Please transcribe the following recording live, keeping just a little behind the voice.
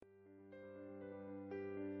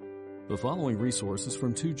The following resources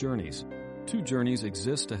from Two Journeys. Two Journeys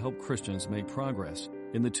exists to help Christians make progress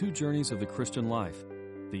in the two journeys of the Christian life,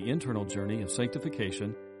 the internal journey of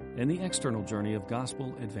sanctification and the external journey of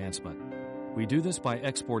gospel advancement. We do this by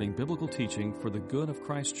exporting biblical teaching for the good of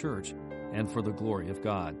Christ's church and for the glory of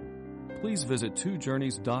God. Please visit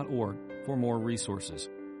twojourneys.org for more resources.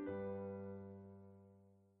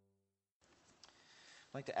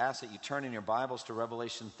 I'd like to ask that you turn in your Bibles to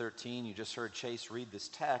Revelation 13. You just heard Chase read this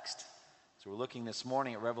text. So we're looking this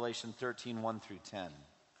morning at Revelation 13, 1 through 10.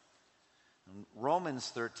 In Romans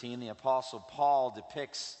 13, the Apostle Paul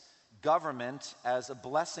depicts government as a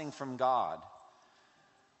blessing from God.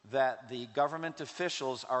 That the government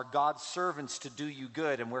officials are God's servants to do you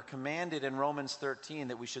good. And we're commanded in Romans 13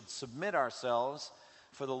 that we should submit ourselves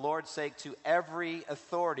for the Lord's sake to every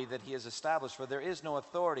authority that he has established. For there is no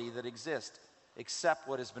authority that exists except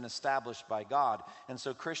what has been established by God. And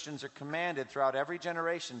so Christians are commanded throughout every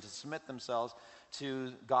generation to submit themselves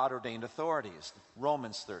to God-ordained authorities.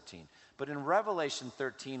 Romans 13. But in Revelation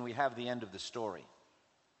 13, we have the end of the story.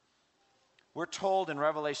 We're told in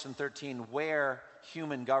Revelation 13 where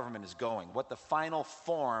human government is going, what the final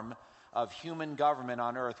form of human government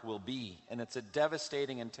on earth will be. And it's a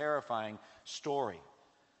devastating and terrifying story.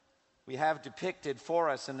 We have depicted for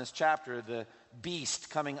us in this chapter the beast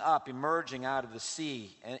coming up, emerging out of the sea,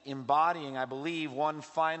 and embodying, I believe, one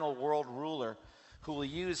final world ruler who will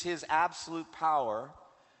use his absolute power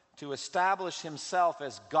to establish himself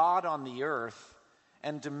as God on the earth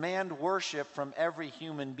and demand worship from every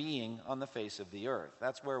human being on the face of the earth.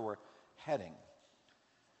 That's where we're heading.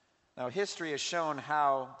 Now, history has shown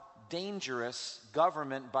how dangerous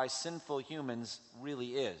government by sinful humans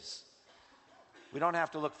really is. We don't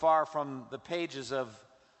have to look far from the pages of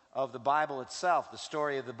the Bible itself, the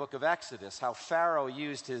story of the book of Exodus, how Pharaoh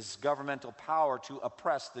used his governmental power to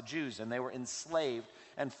oppress the Jews, and they were enslaved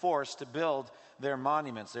and forced to build their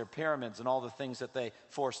monuments, their pyramids, and all the things that they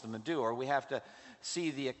forced them to do. Or we have to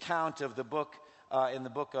see the account of the book, in the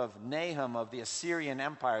book of Nahum, of the Assyrian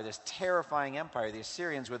Empire, this terrifying empire. The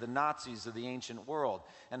Assyrians were the Nazis of the ancient world,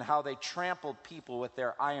 and how they trampled people with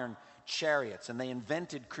their iron chariots, and they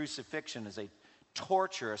invented crucifixion as a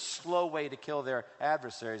torture, a slow way to kill their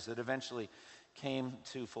adversaries that eventually came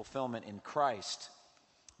to fulfillment in Christ.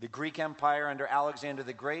 The Greek Empire under Alexander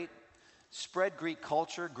the Great spread Greek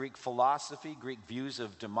culture, Greek philosophy, Greek views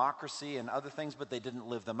of democracy and other things, but they didn't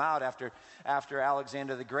live them out. After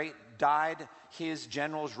Alexander the Great died, his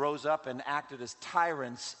generals rose up and acted as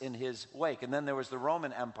tyrants in his wake. And then there was the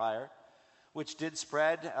Roman Empire, which did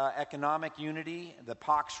spread economic unity, the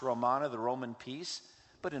Pax Romana, the Roman peace,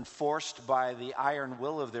 but enforced by the iron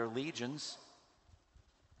will of their legions.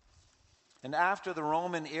 And after the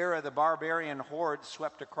Roman era, the barbarian horde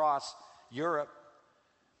swept across Europe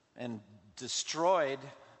and destroyed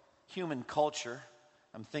human culture.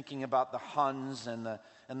 I'm thinking about the Huns and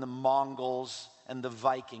the Mongols and the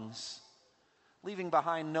Vikings, leaving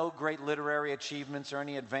behind no great literary achievements or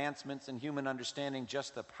any advancements in human understanding,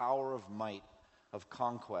 just the power of might, of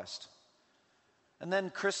conquest. And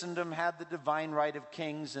then Christendom had the divine right of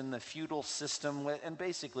kings and the feudal system, and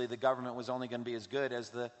basically the government was only going to be as good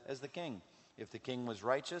as the king. If the king was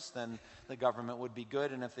righteous, then the government would be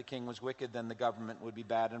good, and if the king was wicked, then the government would be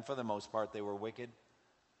bad, and for the most part they were wicked.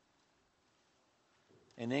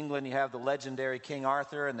 In England, you have the legendary King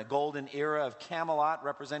Arthur and the golden era of Camelot,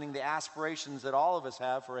 representing the aspirations that all of us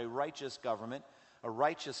have for a righteous government, a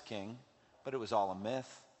righteous king, but it was all a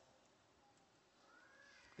myth.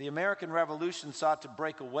 The American Revolution sought to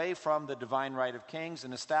break away from the divine right of kings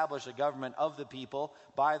and establish a government of the people,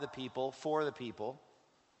 by the people, for the people.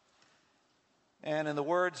 And in the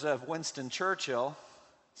words of Winston Churchill,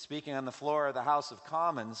 speaking on the floor of the House of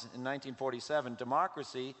Commons in 1947,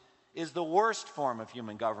 democracy is the worst form of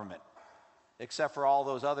human government, except for all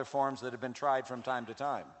those other forms that have been tried from time to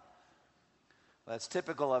time. That's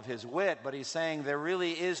typical of his wit, but he's saying there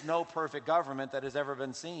really is no perfect government that has ever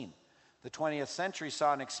been seen. The 20th century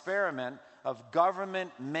saw an experiment of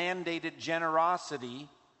government-mandated generosity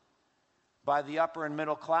by the upper and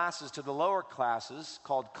middle classes to the lower classes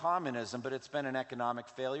called communism, but it's been an economic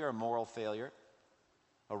failure, a moral failure,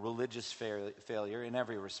 a religious failure in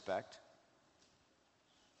every respect.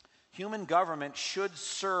 Human government should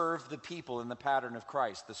serve the people in the pattern of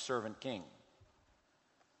Christ, the servant king.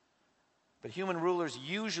 But human rulers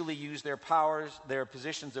usually use their powers, their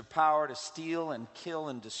positions of power, to steal and kill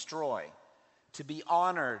and destroy, to be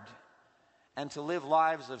honored, and to live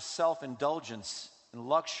lives of self-indulgence and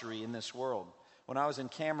luxury in this world. When I was in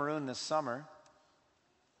Cameroon this summer,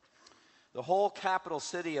 the whole capital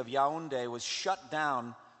city of Yaoundé was shut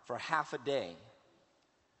down for half a day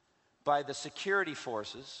by the security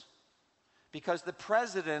forces because the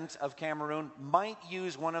president of Cameroon might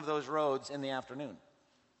use one of those roads in the afternoon.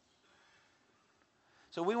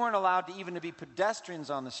 So we weren't allowed to even to be pedestrians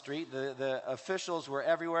on the street. The officials were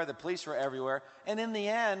everywhere. The police were everywhere. And in the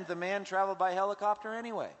end, the man traveled by helicopter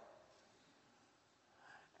anyway.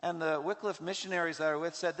 And the Wycliffe missionaries that I was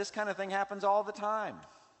with said, this kind of thing happens all the time.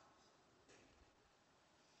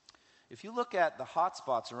 If you look at the hot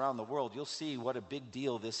spots around the world, you'll see what a big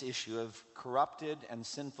deal this issue of corrupted and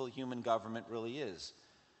sinful human government really is.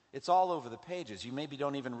 It's all over the pages. You maybe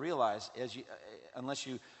don't even realize, unless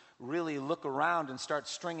you really look around and start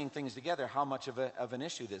stringing things together, how much of an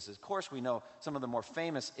issue this is. Of course, we know some of the more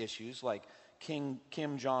famous issues, like King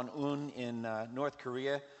Kim Jong-un in North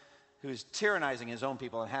Korea, who's tyrannizing his own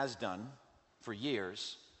people and has done for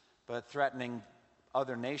years, but threatening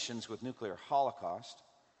other nations with nuclear holocaust.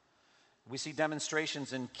 We see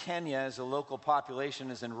demonstrations in Kenya as the local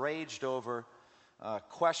population is enraged over a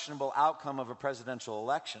questionable outcome of a presidential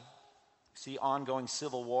election. We see ongoing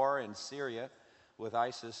civil war in Syria with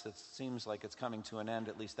ISIS. It seems like it's coming to an end,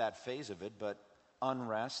 at least that phase of it, but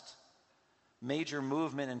unrest. Major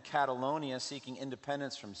movement in Catalonia seeking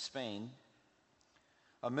independence from Spain.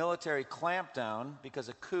 A military clampdown because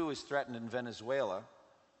a coup is threatened in Venezuela.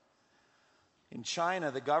 In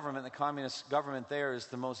China, the communist government there is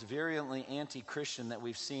the most virulently anti-Christian that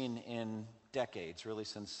we've seen in decades, really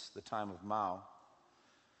since the time of Mao.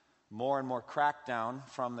 More and more crackdown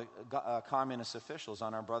from the communist officials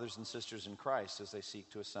on our brothers and sisters in Christ as they seek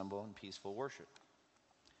to assemble in peaceful worship.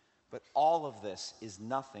 But all of this is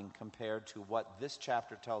nothing compared to what this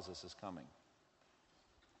chapter tells us is coming.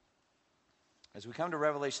 As we come to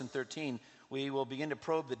Revelation 13, we will begin to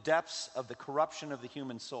probe the depths of the corruption of the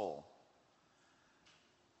human soul.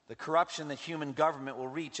 The corruption that human government will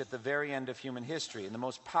reach at the very end of human history, and the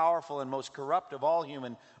most powerful and most corrupt of all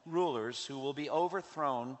human rulers who will be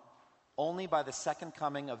overthrown only by the second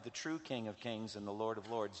coming of the true King of Kings and the Lord of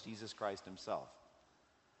Lords, Jesus Christ himself.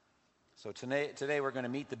 So today we're going to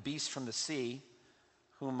meet the beast from the sea,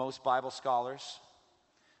 whom most Bible scholars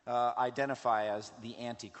identify as the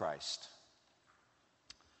Antichrist.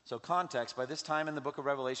 So context, by this time in the book of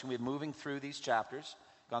Revelation, we're moving through these chapters,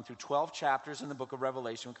 gone through 12 chapters in the book of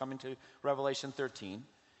Revelation. We're coming to Revelation 13.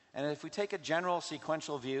 And if we take a general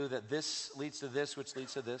sequential view that this leads to this, which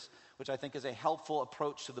leads to this, which I think is a helpful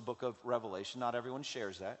approach to the book of Revelation, not everyone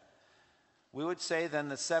shares that, we would say then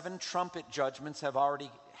the 7 trumpet judgments have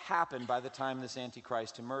already happened by the time this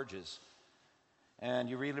Antichrist emerges. And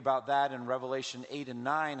you read about that in Revelation 8 and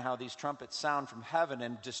 9, how these trumpets sound from heaven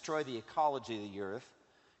and destroy the ecology of the earth.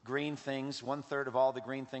 Green things, 1/3 of all the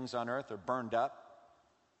green things on earth are burned up.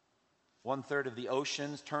 1/3 of the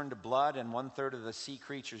oceans turn to blood, and 1/3 of the sea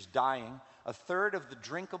creatures dying. 1/3 of the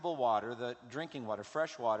drinkable water, the drinking water,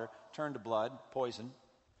 fresh water, turn to blood, poison.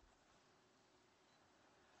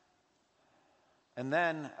 And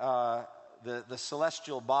then the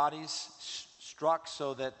celestial bodies struck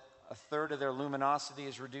so that 1/3 of their luminosity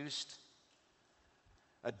is reduced.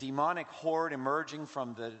 A demonic horde emerging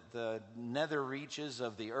from the nether reaches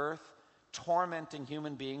of the earth, tormenting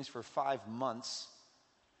human beings for 5 months.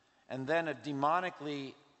 And then a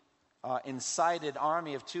demonically incited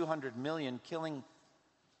army of 200 million killing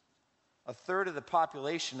 1/3 of the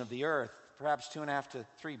population of the earth, perhaps 2.5 to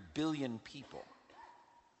 3 billion people.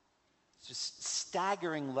 It's just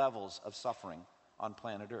staggering levels of suffering on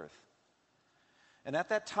planet Earth. And at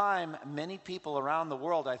that time, many people around the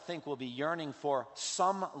world, I think, will be yearning for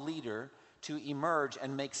some leader to emerge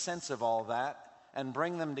and make sense of all that and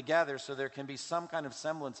bring them together so there can be some kind of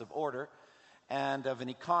semblance of order and of an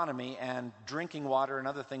economy and drinking water and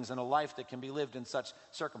other things in a life that can be lived in such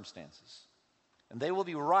circumstances. And they will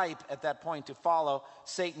be ripe at that point to follow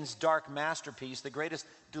Satan's dark masterpiece, the greatest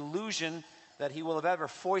delusion that he will have ever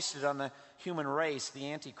foisted on the human race,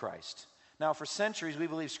 the Antichrist. Now, for centuries, we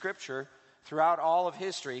believe Scripture, throughout all of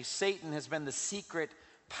history, Satan has been the secret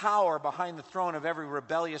power behind the throne of every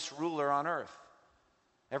rebellious ruler on earth.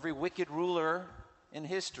 Every wicked ruler in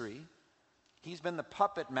history, he's been the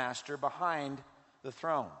puppet master behind the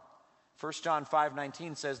throne. 1 John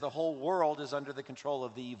 5:19 says the whole world is under the control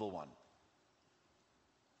of the evil one.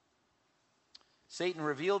 Satan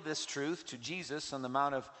revealed this truth to Jesus on the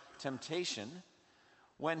Mount of Temptation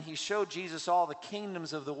when he showed Jesus all the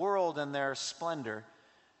kingdoms of the world and their splendor.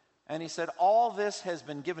 And he said, all this has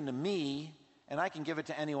been given to me, and I can give it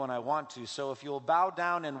to anyone I want to. So if you'll bow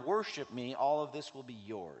down and worship me, all of this will be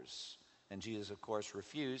yours. And Jesus, of course,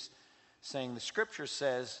 refused, saying, the Scripture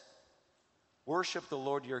says, worship the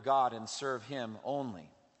Lord your God and serve him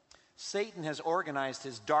only. Satan has organized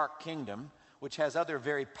his dark kingdom, which has other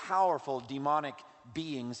very powerful demonic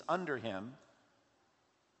beings under him,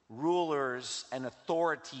 rulers and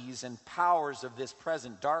authorities and powers of this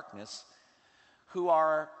present darkness who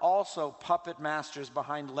are also puppet masters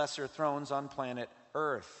behind lesser thrones on planet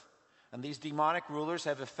Earth. And these demonic rulers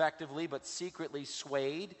have effectively but secretly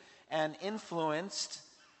swayed and influenced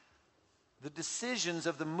the decisions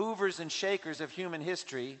of the movers and shakers of human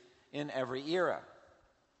history in every era.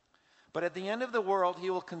 But at the end of the world, he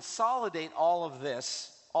will consolidate all of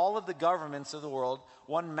this, all of the governments of the world,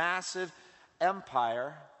 one massive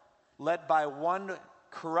empire led by one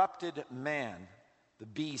corrupted man, the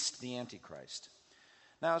beast, the Antichrist.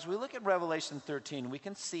 Now, as we look at Revelation 13, we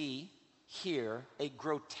can see here a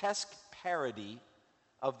grotesque parody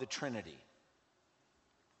of the Trinity.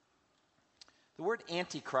 The word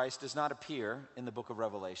Antichrist does not appear in the book of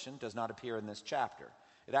Revelation, does not appear in this chapter.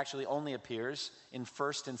 It actually only appears in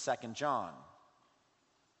 1st and 2nd John.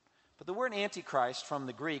 But the word Antichrist from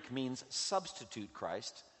the Greek means substitute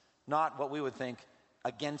Christ, not what we would think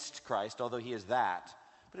against Christ, although he is that,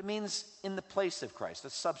 but it means in the place of Christ, a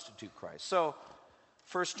substitute Christ. So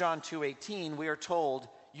 1 John 2:18, we are told,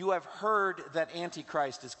 you have heard that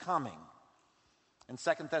Antichrist is coming. And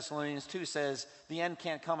 2 Thessalonians 2 says, the end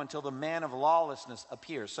can't come until the man of lawlessness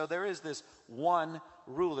appears. So there is this one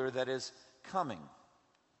ruler that is coming.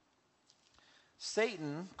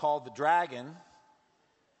 Satan, called the dragon,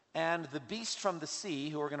 and the beast from the sea,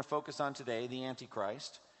 who we're going to focus on today, the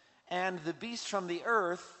Antichrist, and the beast from the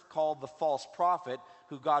earth, called the false prophet,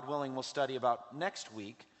 who God willing we'll study about next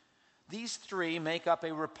week, these three make up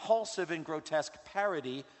a repulsive and grotesque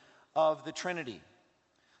parody of the Trinity.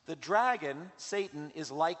 The dragon, Satan,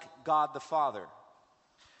 is like God the Father.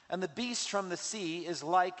 And the beast from the sea is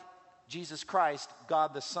like Jesus Christ,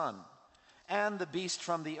 God the Son. And the beast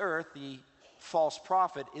from the earth, the false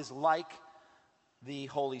prophet, is like the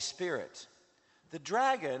Holy Spirit. The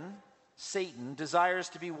dragon, Satan, desires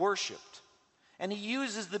to be worshipped, and he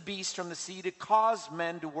uses the beast from the sea to cause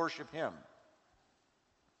men to worship him.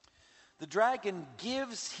 The dragon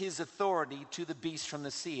gives his authority to the beast from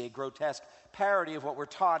the sea, a grotesque parody of what we're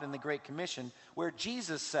taught in the Great Commission, where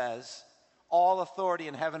Jesus says, all authority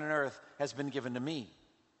in heaven and earth has been given to me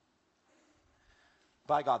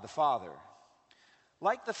by God the Father.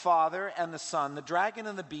 Like the Father and the Son, the dragon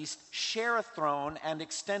and the beast share a throne and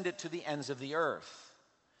extend it to the ends of the earth.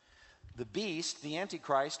 The beast, the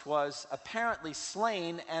Antichrist, was apparently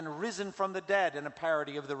slain and risen from the dead in a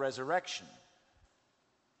parody of the resurrection.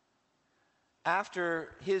 After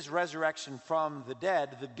his resurrection from the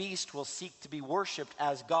dead, the beast will seek to be worshipped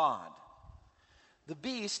as God. The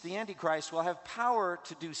beast, the Antichrist, will have power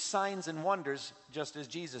to do signs and wonders just as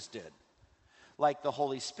Jesus did. Like the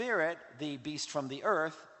Holy Spirit, the beast from the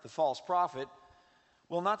earth, the false prophet,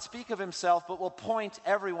 will not speak of himself, but will point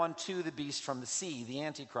everyone to the beast from the sea, the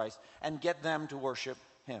Antichrist, and get them to worship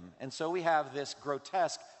him. And so we have this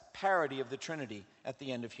grotesque parody of the Trinity at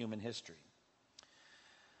the end of human history.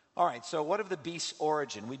 All right, so what of the beast's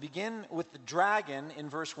origin? We begin with the dragon in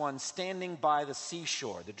verse 1 standing by the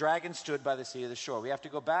seashore. The dragon stood by the sea of the shore. We have to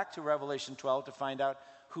go back to Revelation 12 to find out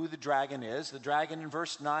who the dragon is. The dragon in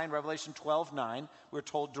verse 9, Revelation 12:9, we're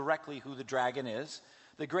told directly who the dragon is.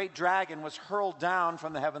 The great dragon was hurled down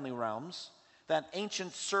from the heavenly realms. That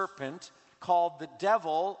ancient serpent called the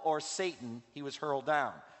devil or Satan, he was hurled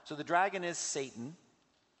down. So the dragon is Satan.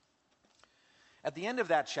 At the end of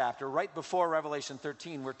that chapter, right before Revelation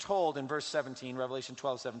 13, we're told in verse 17, Revelation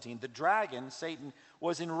 12:17, the dragon, Satan,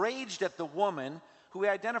 was enraged at the woman who we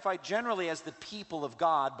identify generally as the people of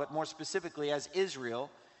God, but more specifically as Israel,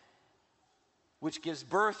 which gives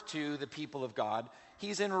birth to the people of God.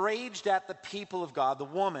 He's enraged at the people of God, the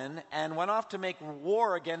woman, and went off to make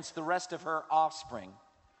war against the rest of her offspring,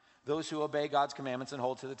 those who obey God's commandments and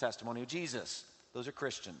hold to the testimony of Jesus. Those are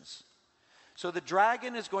Christians. So the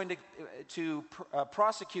dragon is going to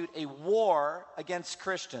prosecute a war against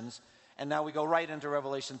Christians, and now we go right into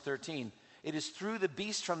Revelation 13. It is through the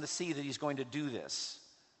beast from the sea that he's going to do this.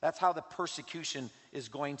 That's how the persecution is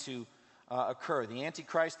going to occur. The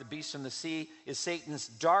Antichrist, the beast from the sea, is Satan's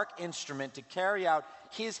dark instrument to carry out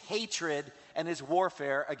his hatred and his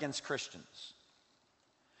warfare against Christians.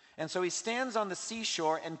 And so he stands on the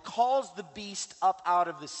seashore and calls the beast up out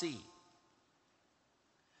of the sea.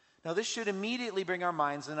 Now, this should immediately bring our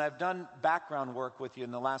minds, and I've done background work with you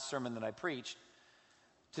in the last sermon that I preached,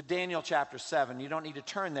 to Daniel chapter 7. You don't need to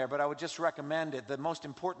turn there, but I would just recommend it. The most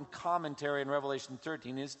important commentary in Revelation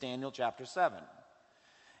 13 is Daniel chapter 7.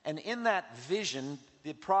 And in that vision,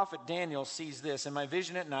 the prophet Daniel sees this. In my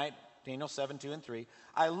vision at night, Daniel 7, 2 and 3,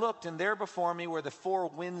 I looked, and there before me were the four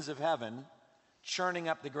winds of heaven churning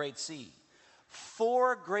up the great sea.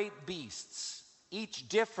 Four great beasts, each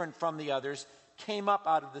different from the others, came up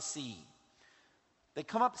out of the sea. They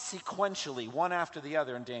come up sequentially, one after the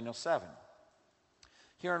other in Daniel 7.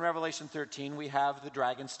 Here in Revelation 13, we have the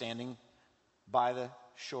dragon standing by the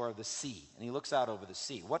shore of the sea, and he looks out over the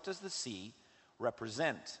sea. What does the sea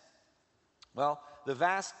represent? Well, the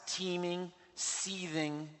vast, teeming,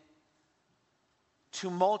 seething,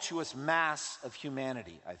 tumultuous mass of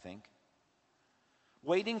humanity, I think,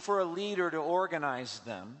 waiting for a leader to organize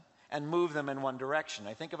them and move them in one direction.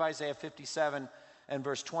 I think of Isaiah 57 and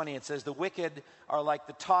verse 20. It says, "The wicked are like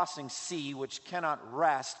the tossing sea, which cannot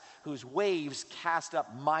rest, whose waves cast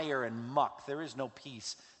up mire and muck. There is no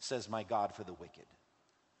peace, says my God, for the wicked."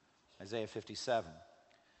 Isaiah 57.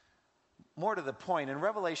 More to the point, in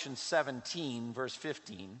Revelation 17, verse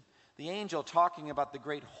 15, the angel talking about the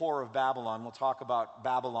great whore of Babylon, we'll talk about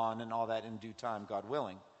Babylon and all that in due time, God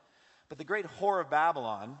willing. But the great whore of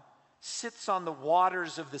Babylon sits on the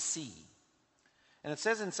waters of the sea. And it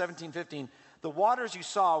says in 17:15, "The waters you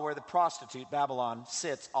saw where the prostitute, Babylon,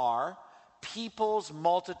 sits are peoples,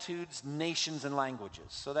 multitudes, nations, and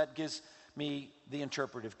languages." So that gives me the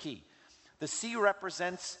interpretive key. The sea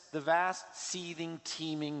represents the vast, seething,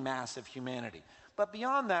 teeming mass of humanity. But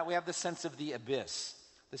beyond that, we have the sense of the abyss.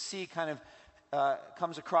 The sea kind of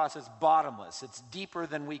comes across as bottomless. It's deeper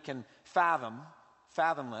than we can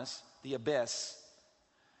fathomless, the abyss.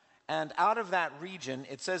 And out of that region,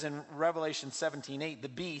 it says in Revelation 17:8, "The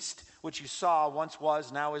beast, which you saw once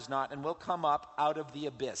was, now is not, and will come up out of the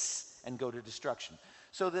abyss and go to destruction."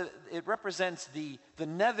 So it represents the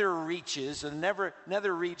nether reaches, the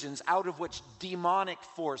nether regions out of which demonic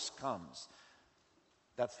force comes.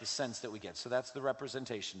 That's the sense that we get. So that's the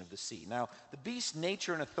representation of the sea. Now, the beast's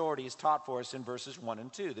nature and authority is taught for us in verses 1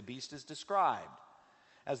 and 2. The beast is described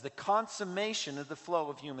as the consummation of the flow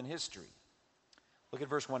of human history. Look at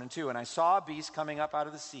verse 1 and 2. "And I saw a beast coming up out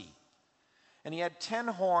of the sea. And he had 10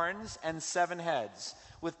 horns and 7 heads,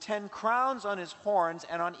 with 10 crowns on his horns,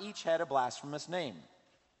 and on each head a blasphemous name.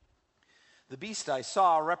 The beast I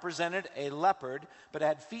saw represented a leopard, but it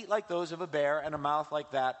had feet like those of a bear and a mouth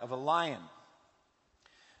like that of a lion."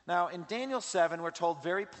 Now, in Daniel 7, we're told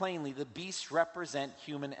very plainly the beasts represent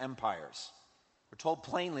human empires. We're told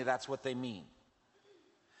plainly that's what they mean.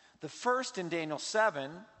 The first in Daniel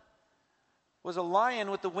 7 was a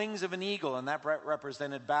lion with the wings of an eagle, and that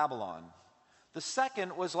represented Babylon. The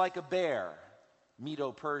second was like a bear,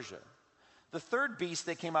 Medo-Persia. The third beast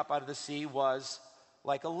that came up out of the sea was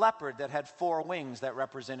like a leopard that had 4 wings, that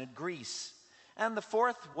represented Greece. And the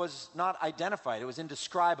fourth was not identified. It was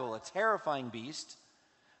indescribable, a terrifying beast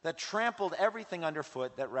that trampled everything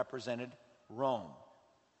underfoot, that represented Rome.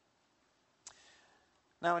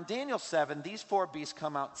 Now in Daniel 7, these 4 beasts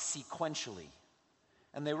come out sequentially.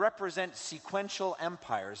 And they represent sequential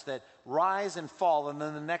empires that rise and fall, and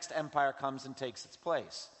then the next empire comes and takes its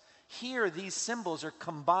place. Here, these symbols are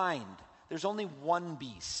combined. There's only one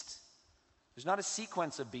beast. There's not a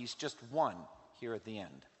sequence of beasts, just one here at the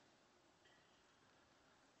end.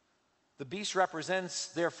 The beast represents,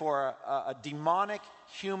 therefore, a demonic,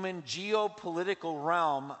 human, geopolitical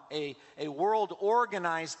realm, a world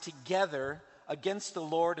organized together against the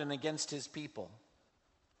Lord and against his people.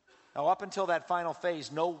 Now, up until that final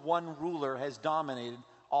phase, no one ruler has dominated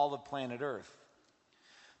all of planet Earth.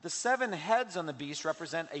 The 7 heads on the beast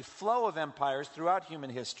represent a flow of empires throughout human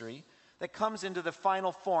history that comes into the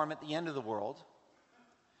final form at the end of the world.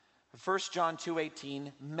 1 John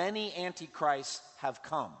 2:18, "Many antichrists have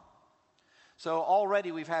come." So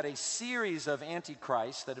already we've had a series of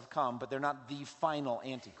antichrists that have come, but they're not the final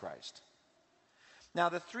antichrist. Now,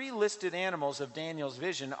 the 3 listed animals of Daniel's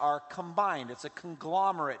vision are combined. It's a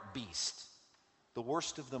conglomerate beast, the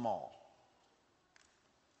worst of them all.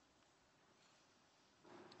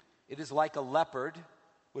 It is like a leopard,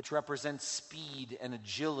 which represents speed and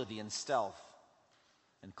agility and stealth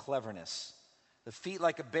and cleverness. The feet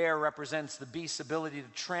like a bear represents the beast's ability to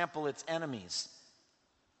trample its enemies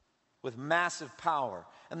with massive power.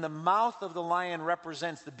 And the mouth of the lion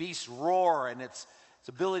represents the beast's roar and its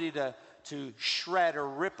ability to shred or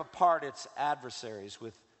rip apart its adversaries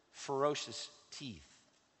with ferocious teeth.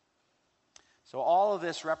 So all of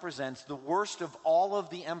this represents the worst of all of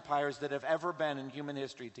the empires that have ever been in human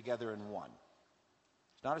history together in one.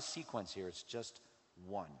 It's not a sequence here, it's just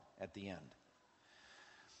one at the end.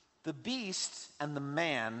 The beast and the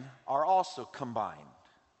man are also combined.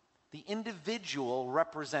 The individual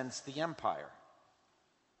represents the empire.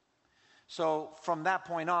 So from that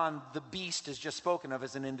point on, the beast is just spoken of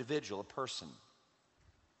as an individual, a person.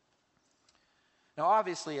 Now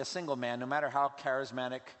obviously a single man, no matter how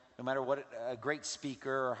charismatic, no matter what a great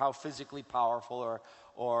speaker or how physically powerful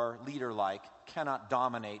or leader-like, cannot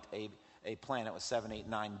dominate a planet with 7, 8,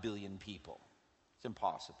 9 billion people. It's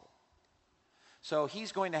impossible. So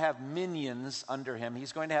he's going to have minions under him.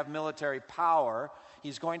 He's going to have military power.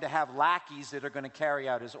 He's going to have lackeys that are going to carry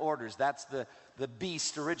out his orders. That's the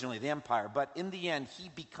beast originally, the empire. But in the end, he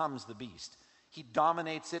becomes the beast. He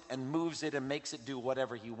dominates it and moves it and makes it do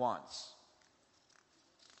whatever he wants.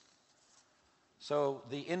 So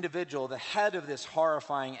the individual, the head of this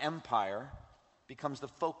horrifying empire, becomes the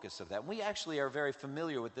focus of that. We actually are very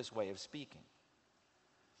familiar with this way of speaking.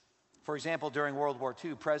 For example, during World War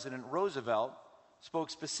II, President Roosevelt spoke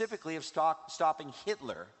specifically of stopping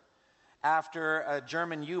Hitler after a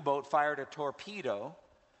German U-boat fired a torpedo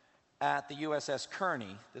at the USS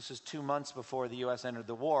Kearney. This is 2 months before the U.S. entered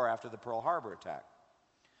the war after the Pearl Harbor attack.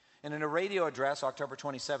 And in a radio address, October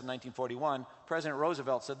 27, 1941, President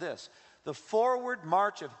Roosevelt said this: "The forward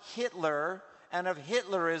march of Hitler and of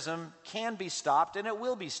Hitlerism can be stopped, and it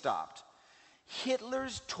will be stopped.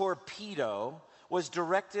 Hitler's torpedo was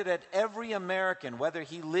directed at every American, whether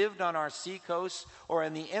he lived on our seacoasts or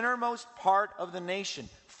in the innermost part of the nation,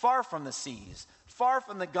 far from the seas, far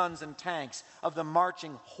from the guns and tanks of the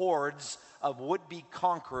marching hordes of would-be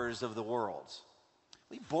conquerors of the world."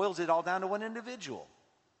 He boils it all down to one individual.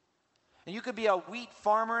 And you could be a wheat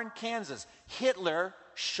farmer in Kansas. Hitler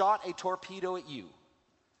shot a torpedo at you.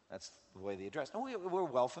 That's the way they address it. And we're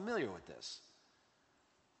well familiar with this.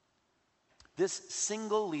 This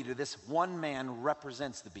single leader, this one man,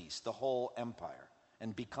 represents the beast, the whole empire,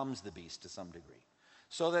 and becomes the beast to some degree.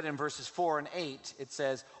 So that in verses 4 and 8, it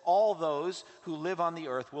says, all those who live on the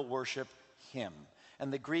earth will worship him.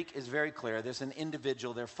 And the Greek is very clear. There's an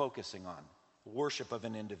individual they're focusing on, worship of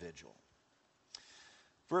an individual.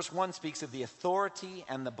 Verse 1 speaks of the authority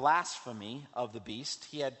and the blasphemy of the beast.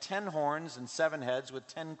 He had 10 horns and 7 heads with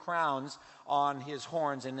 10 crowns on his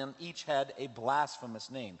horns, and in each head a blasphemous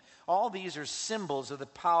name. All these are symbols of the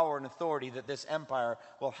power and authority that this empire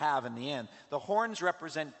will have in the end. The horns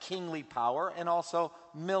represent kingly power and also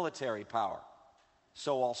military power.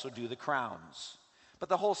 So also do the crowns. But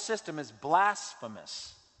the whole system is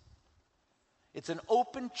blasphemous. It's an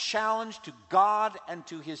open challenge to God and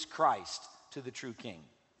to his Christ, to the true king.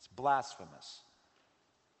 It's blasphemous.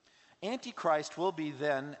 Antichrist will be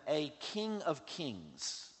then a king of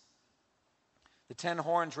kings. The 10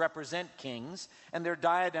 horns represent kings, and their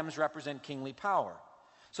diadems represent kingly power.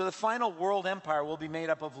 So the final world empire will be made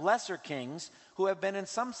up of lesser kings who have been in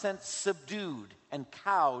some sense subdued and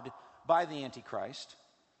cowed by the Antichrist,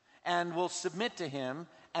 and will submit to him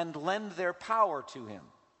and lend their power to him.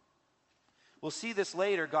 We'll see this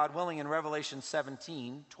later, God willing, in Revelation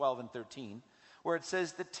 17, 12 and 13, where it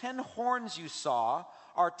says, the 10 horns you saw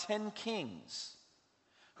are 10 kings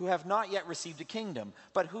who have not yet received a kingdom,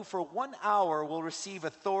 but who for 1 hour will receive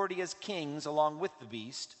authority as kings along with the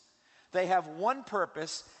beast. They have one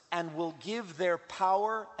purpose and will give their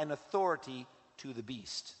power and authority to the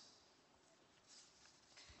beast.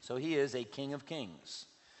 So he is a king of kings.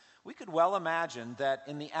 We could well imagine that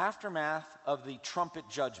in the aftermath of the trumpet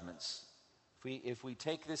judgments, if we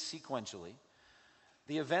take this sequentially,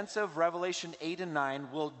 the events of Revelation 8 and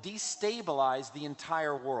 9 will destabilize the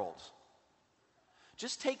entire world.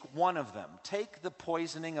 Just take one of them. Take the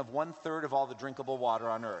poisoning of 1/3 of all the drinkable water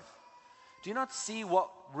on earth. Do you not see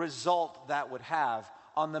what result that would have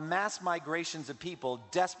on the mass migrations of people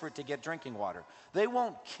desperate to get drinking water? They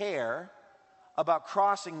won't care about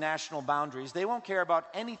crossing national boundaries. They won't care about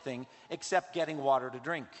anything except getting water to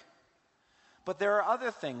drink. But there are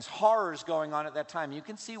other things, horrors going on at that time. You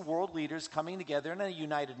can see world leaders coming together in a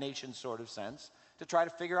United Nations sort of sense to try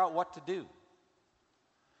to figure out what to do.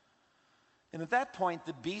 And at that point,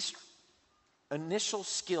 the beast's initial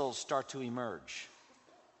skills start to emerge.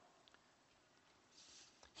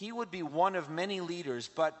 He would be one of many leaders,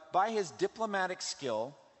 but by his diplomatic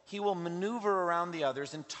skill, he will maneuver around the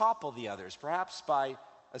others and topple the others, perhaps by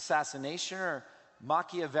assassination or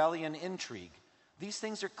Machiavellian intrigue. These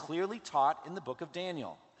things are clearly taught in the book of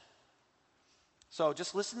Daniel. So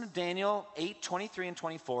just listen to Daniel 8, 23 and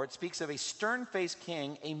 24. It speaks of a stern-faced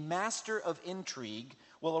king, a master of intrigue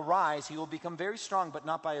will arise. He will become very strong, but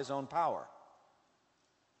not by his own power.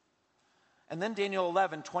 And then Daniel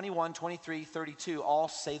 11, 21, 23, 32 all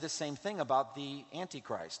say the same thing about the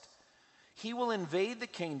Antichrist. He will invade the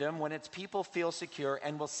kingdom when its people feel secure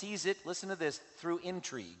and will seize it, listen to this, through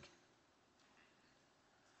intrigue.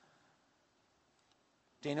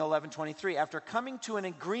 Daniel 11:23, after coming to an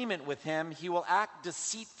agreement with him, he will act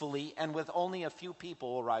deceitfully and with only a few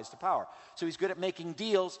people will rise to power. So he's good at making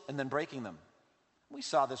deals and then breaking them. We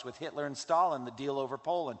saw this with Hitler and Stalin, the deal over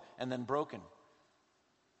Poland, and then broken.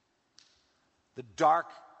 The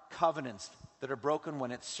dark covenants that are broken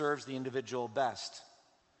when it serves the individual best.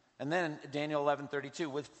 And then Daniel 11:32,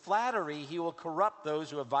 with flattery he will corrupt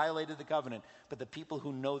those who have violated the covenant, but the people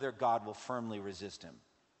who know their God will firmly resist him.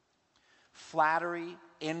 Flattery,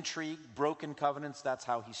 intrigue, broken covenants, that's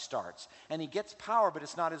how he starts. And he gets power, but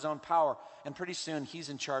it's not his own power. And pretty soon he's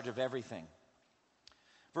in charge of everything.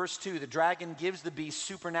 Verse 2, the dragon gives the beast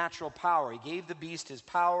supernatural power. He gave the beast his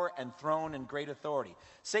power and throne and great authority.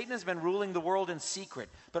 Satan has been ruling the world in secret,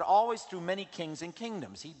 but always through many kings and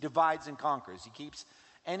kingdoms. He divides and conquers. He keeps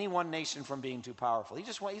any one nation from being too powerful.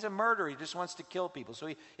 He's a murderer. He just wants to kill people.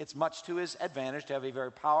 So it's much to his advantage to have a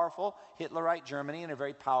very powerful Hitlerite Germany and a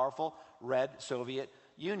very powerful Red Soviet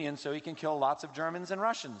Union, so he can kill lots of Germans and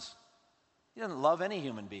Russians. He doesn't love any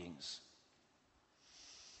human beings.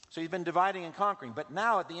 So he's been dividing and conquering. But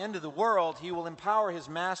now at the end of the world, he will empower his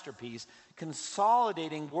masterpiece,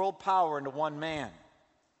 consolidating world power into one man.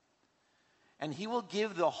 And he will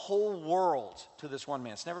give the whole world to this one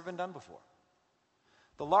man. It's never been done before.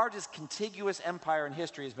 The largest contiguous empire in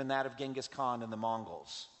history has been that of Genghis Khan and the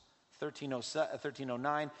Mongols.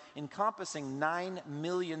 1309, encompassing 9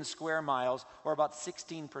 million square miles, or about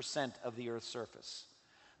 16% of the Earth's surface.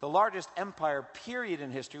 The largest empire period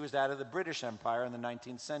in history was that of the British Empire in the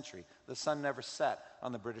 19th century. The sun never set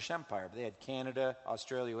on the British Empire. They had Canada,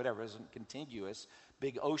 Australia, whatever. It wasn't contiguous.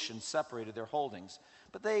 Big oceans separated their holdings.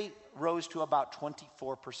 But they rose to about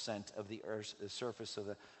 24% of the Earth's surface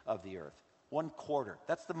of the Earth. 1/4.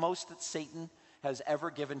 That's the most that Satan has ever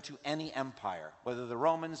given to any empire, whether the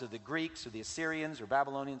Romans or the Greeks or the Assyrians or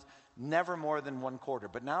Babylonians, never more than 1/4.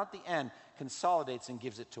 But now at the end, consolidates and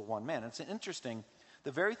gives it to one man. It's interesting,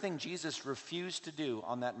 the very thing Jesus refused to do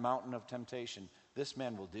on that mountain of temptation, this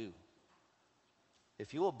man will do.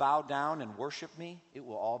 If you will bow down and worship me, it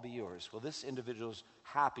will all be yours. Well, this individual's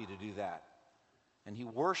happy to do that. And he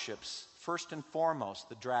worships, first and foremost,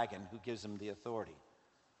 the dragon who gives him the authority.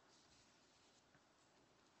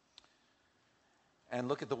 And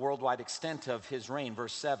look at the worldwide extent of his reign.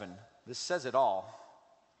 Verse 7, this says it all.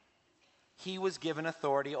 He was given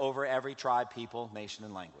authority over every tribe, people, nation,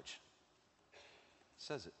 and language. It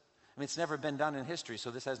says it. I mean, it's never been done in history, so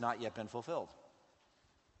this has not yet been fulfilled.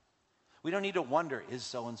 We don't need to wonder, is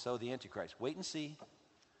so-and-so the Antichrist? Wait and see.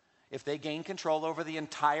 If they gain control over the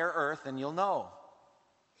entire earth, then you'll know.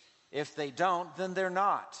 If they don't, then they're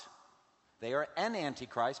not. They are an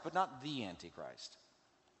Antichrist, but not the Antichrist.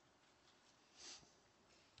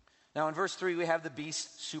 Now in verse 3, we have the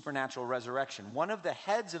beast's supernatural resurrection. One of the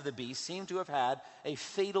heads of the beast seemed to have had a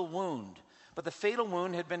fatal wound, but the fatal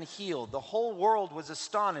wound had been healed. The whole world was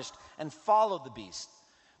astonished and followed the beast.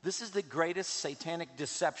 This is the greatest satanic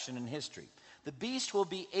deception in history. The beast will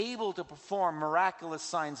be able to perform miraculous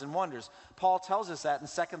signs and wonders. Paul tells us that in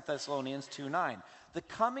 2 Thessalonians 2:9. The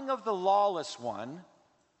coming of the lawless one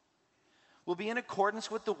will be in accordance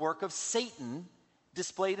with the work of Satan,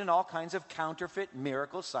 displayed in all kinds of counterfeit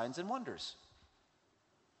miracles, signs, and wonders.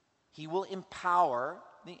 He will empower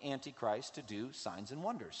the Antichrist to do signs and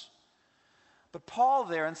wonders. But Paul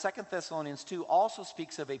there in 2 Thessalonians 2 also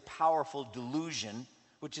speaks of a powerful delusion,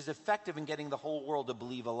 which is effective in getting the whole world to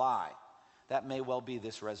believe a lie. That may well be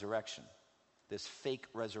this resurrection, this fake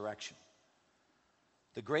resurrection.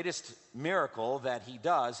 The greatest miracle that he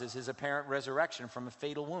does is his apparent resurrection from a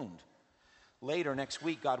fatal wound. Later, next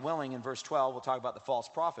week, God willing, in verse 12, we'll talk about the false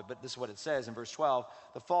prophet, but this is what it says in verse 12.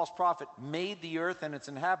 The false prophet made the earth and its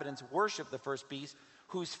inhabitants worship the first beast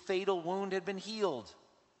whose fatal wound had been healed.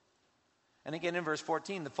 And again in verse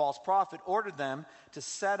 14, the false prophet ordered them to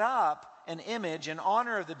set up an image in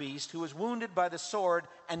honor of the beast who was wounded by the sword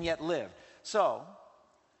and yet lived. So,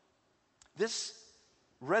 this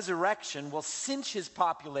resurrection will cinch his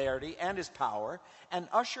popularity and his power and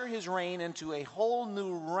usher his reign into a whole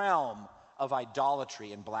new realm of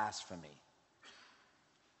idolatry and blasphemy.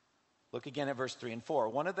 Look again at verse 3 and 4.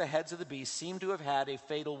 One of the heads of the beast seemed to have had a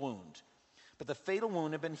fatal wound, but the fatal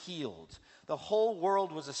wound had been healed. The whole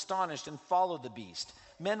world was astonished and followed the beast.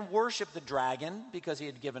 Men worshiped the dragon because he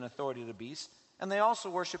had given authority to the beast, and they also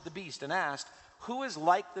worshiped the beast and asked, who is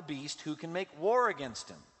like the beast who can make war against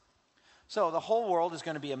him? So the whole world is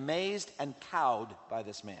going to be amazed and cowed by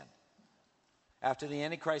this man. After the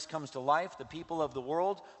Antichrist comes to life, the people of the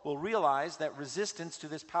world will realize that resistance to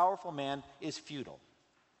this powerful man is futile.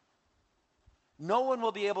 No one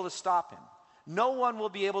will be able to stop him. No one will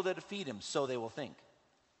be able to defeat him, so they will think.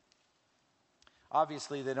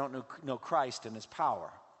 Obviously, they don't know Christ and his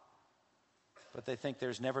power. But they think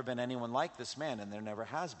there's never been anyone like this man, and there never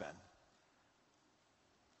has been.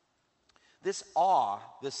 This awe,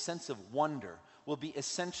 this sense of wonder, will be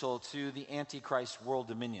essential to the Antichrist world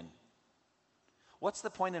dominion. What's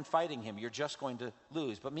the point in fighting him? You're just going to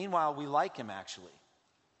lose. But meanwhile, we like him actually.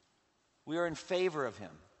 We are in favor of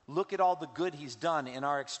him. Look at all the good he's done in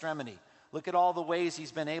our extremity. Look at all the ways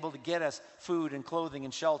he's been able to get us food and clothing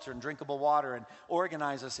and shelter and drinkable water and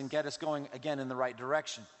organize us and get us going again in the right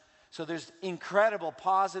direction. So there's incredible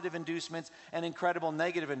positive inducements and incredible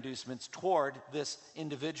negative inducements toward this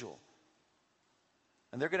individual.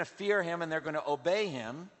 And they're going to fear him and they're going to obey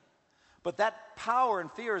him. But that power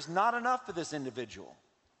and fear is not enough for this individual.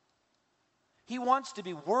 He wants to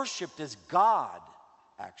be worshiped as God,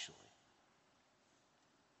 actually.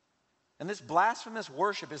 And this blasphemous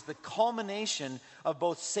worship is the culmination of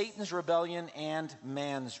both Satan's rebellion and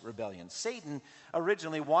man's rebellion. Satan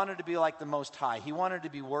originally wanted to be like the Most High. He wanted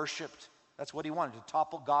to be worshiped. That's what he wanted, to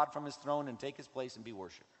topple God from his throne and take his place and be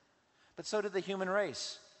worshiped. But so did the human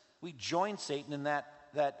race. We joined Satan in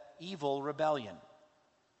that evil rebellion.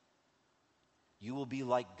 You will be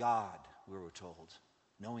like God, we were told,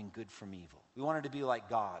 knowing good from evil. We wanted to be like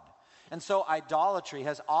God. And so idolatry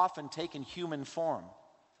has often taken human form.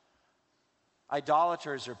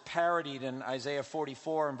 Idolaters are parodied in Isaiah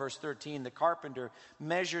 44 and verse 13. The carpenter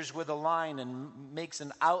measures with a line and makes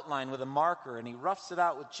an outline with a marker, and he roughs it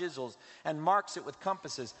out with chisels and marks it with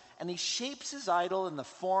compasses. And he shapes his idol in the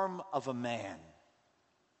form of a man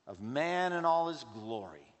in all his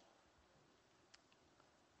glory.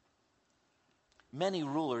 Many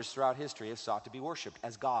rulers throughout history have sought to be worshipped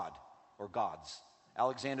as God or gods.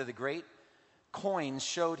 Alexander the Great, coins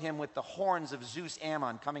showed him with the horns of Zeus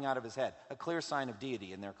Ammon coming out of his head, a clear sign of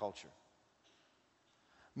deity in their culture.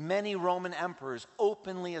 Many Roman emperors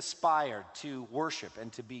openly aspired to worship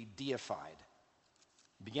and to be deified.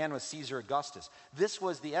 It began with Caesar Augustus. This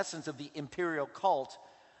was the essence of the imperial cult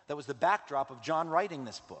that was the backdrop of John writing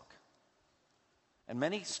this book. And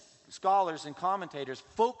many scholars and commentators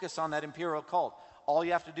focus on that imperial cult. All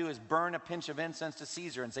you have to do is burn a pinch of incense to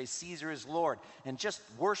Caesar and say, Caesar is Lord, and just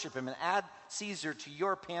worship him and add Caesar to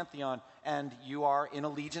your pantheon, and you are in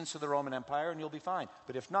allegiance to the Roman Empire, and you'll be fine.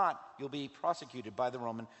 But if not, you'll be prosecuted by the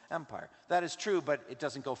Roman Empire. That is true, but it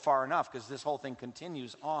doesn't go far enough because this whole thing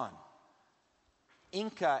continues on.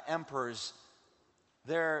 Inca emperors,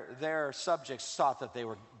 their subjects thought that they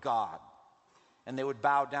were God, and they would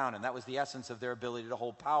bow down, and that was the essence of their ability to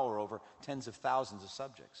hold power over tens of thousands of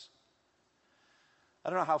subjects. I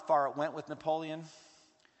don't know how far it went with Napoleon,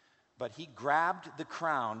 but he grabbed the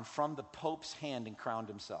crown from the Pope's hand and crowned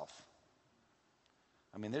himself.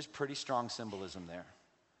 I mean, there's pretty strong symbolism there.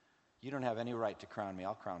 You don't have any right to crown me,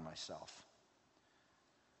 I'll crown myself.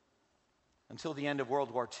 Until the end of World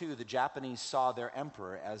War II, the Japanese saw their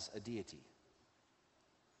emperor as a deity,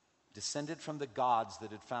 descended from the gods that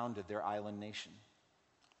had founded their island nation.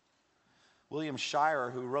 William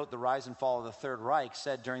Shirer, who wrote The Rise and Fall of the Third Reich,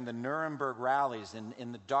 said during the Nuremberg rallies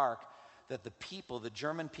in the dark that the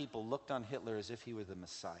German people looked on Hitler as if he were the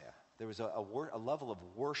Messiah. There was a level of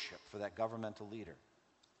worship for that governmental leader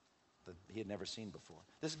that he had never seen before.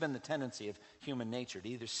 This has been the tendency of human nature, to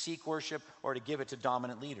either seek worship or to give it to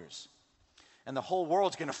dominant leaders. And the whole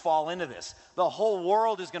world's going to fall into this. The whole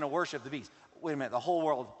world is going to worship the beast. Wait a minute, the whole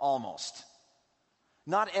world almost.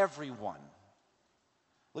 Not everyone.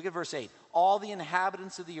 Look at verse 8. All the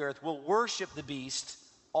inhabitants of the earth will worship the beast,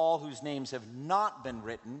 all whose names have not been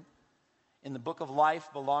written in the book of life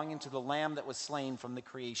belonging to the Lamb that was slain from the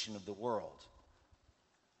creation of the world.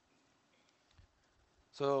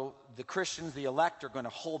 So the Christians, the elect, are going to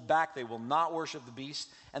hold back. They will not worship the beast.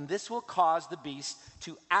 And this will cause the beast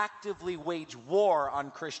to actively wage war on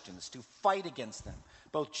Christians, to fight against them,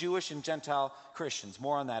 both Jewish and Gentile Christians.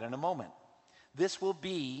 More on that in a moment. This will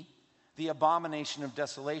be the abomination of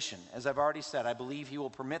desolation. As I've already said, I believe he will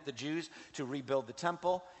permit the Jews to rebuild the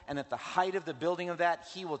temple, and at the height of the building of that,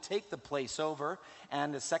 he will take the place over,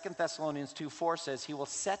 and as 2 Thessalonians 2:4 says, he will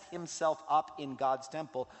set himself up in God's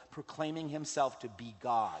temple, proclaiming himself to be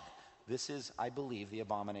God. This is, I believe, the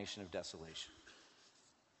abomination of desolation.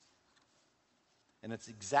 And it's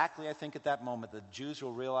exactly, I think, at that moment the Jews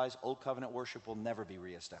will realize Old Covenant worship will never be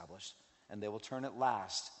reestablished, and they will turn at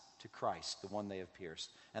last to Christ, the one they have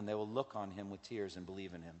pierced, and they will look on him with tears and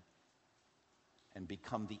believe in him and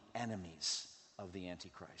become the enemies of the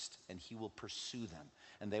Antichrist, and he will pursue them,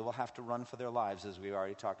 and they will have to run for their lives, as we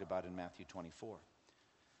already talked about in Matthew 24.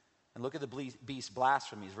 And look at the beast's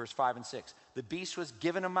blasphemies, verse 5 and 6. The beast was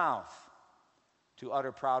given a mouth to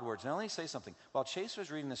utter proud words. Now let me say something. While Chase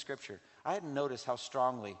was reading the scripture, I hadn't noticed how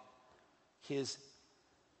strongly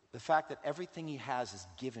the fact that everything he has is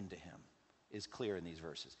given to him is clear in these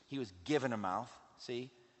verses. He was given a mouth, see?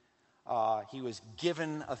 He was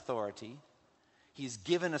given authority. He's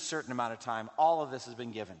given a certain amount of time. All of this has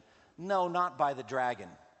been given. No, not by the dragon,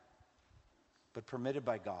 but permitted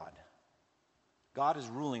by God. God is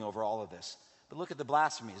ruling over all of this. But look at the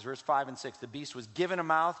blasphemies, verse 5 and 6. The beast was given a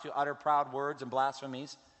mouth to utter proud words and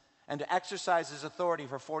blasphemies, and to exercise his authority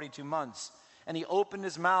for 42 months. And he opened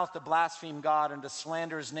his mouth to blaspheme God and to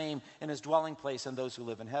slander his name in his dwelling place and those who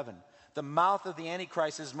live in heaven. The mouth of the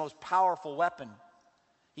Antichrist is his most powerful weapon.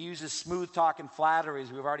 He uses smooth talk and flattery,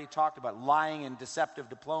 as we've already talked about, lying and deceptive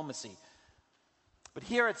diplomacy. But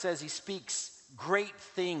here it says he speaks great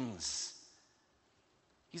things.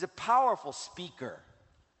 He's a powerful speaker,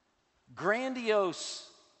 grandiose,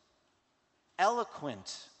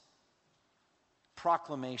 eloquent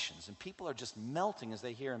proclamations, and people are just melting as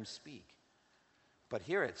they hear him speak. But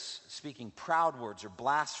here it's speaking proud words or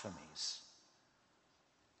blasphemies.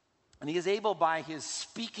 And he is able by his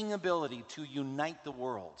speaking ability to unite the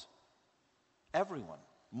world. Everyone,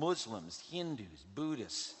 Muslims, Hindus,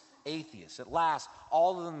 Buddhists, atheists, at last,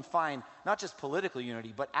 all of them find not just political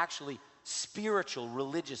unity, but actually spiritual,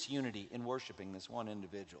 religious unity in worshiping this one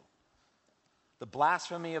individual. The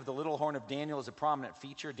blasphemy of the little horn of Daniel is a prominent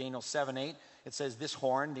feature. Daniel 7:8, it says, this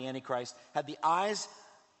horn, the Antichrist, had the eyes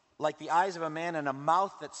like the eyes of a man and a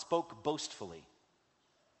mouth that spoke boastfully.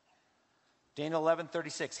 Daniel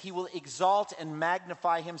 11:36, he will exalt and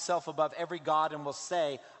magnify himself above every god and will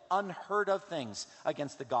say unheard of things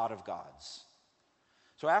against the God of gods.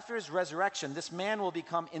 So after his resurrection, this man will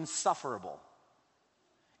become insufferable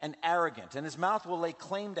and arrogant, and his mouth will lay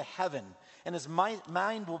claim to heaven, and his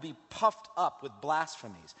mind will be puffed up with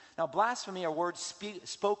blasphemies. Now, blasphemy are words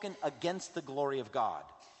spoken against the glory of God.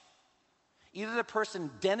 Either the person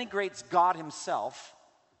denigrates God himself,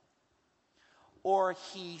 or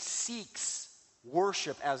he seeks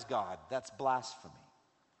worship as God. That's blasphemy.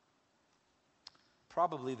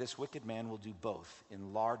 Probably this wicked man will do both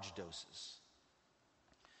in large doses.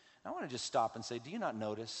 Now, I want to just stop and say, do you not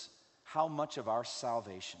notice how much of our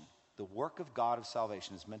salvation, the work of God of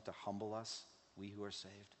salvation, is meant to humble us, we who are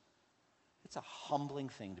saved? It's a humbling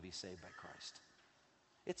thing to be saved by Christ.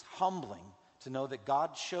 It's humbling to know that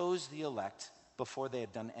God chose the elect before they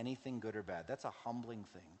had done anything good or bad. That's a humbling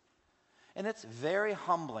thing. And it's very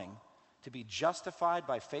humbling to be justified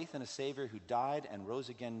by faith in a Savior who died and rose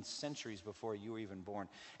again centuries before you were even born.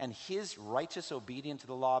 And his righteous obedience to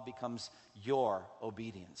the law becomes your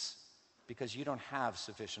obedience because you don't have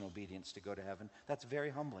sufficient obedience to go to heaven. That's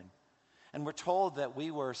very humbling. And we're told that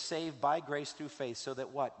we were saved by grace through faith so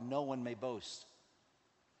that what? No one may boast.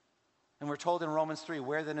 And we're told in Romans 3,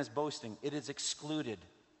 where then is boasting? It is excluded.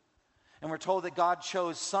 And we're told that God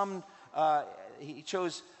chose he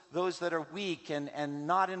chose those that are weak and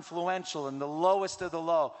not influential and the lowest of the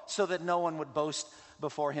low so that no one would boast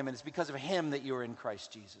before him. And it's because of him that you are in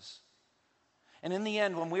Christ Jesus. And in the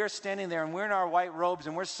end, when we are standing there and we're in our white robes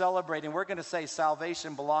and we're celebrating, we're going to say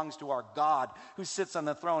salvation belongs to our God who sits on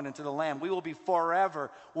the throne and to the Lamb. We will be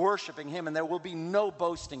forever worshiping him, and there will be no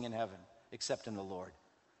boasting in heaven except in the Lord.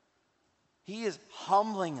 He is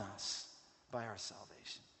humbling us by our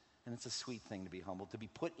salvation. And it's a sweet thing to be humbled, to be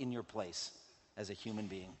put in your place as a human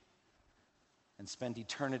being and spend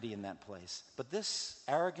eternity in that place. But this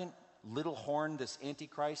arrogant little horn, this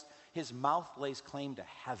Antichrist, his mouth lays claim to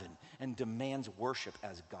heaven and demands worship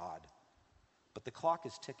as God. But the clock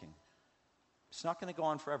is ticking. It's not going to go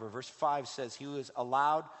on forever. Verse 5 says he was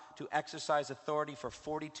allowed to exercise authority for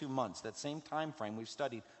 42 months. That same time frame we've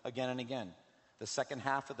studied again and again. The second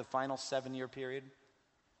half of the final 7-year period,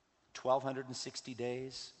 1,260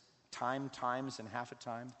 days, times and half a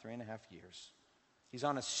time, 3.5 years. He's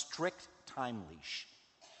on a strict time leash,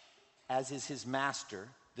 as is his master,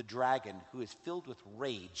 the dragon, who is filled with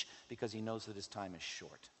rage because he knows that his time is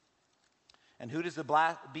short. And who does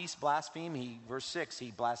the beast blaspheme? Verse 6,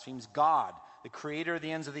 he blasphemes God, the creator of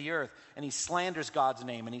the ends of the earth, and he slanders God's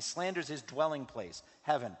name, and he slanders his dwelling place,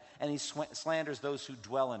 heaven, and he slanders those who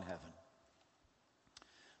dwell in heaven.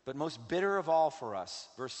 But most bitter of all for us,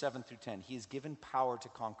 verse 7 through 10, he is given power to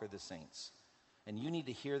conquer the saints. And you need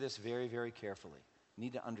to hear this very, very carefully. You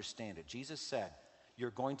need to understand it. Jesus said, you're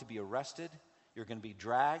going to be arrested, you're going to be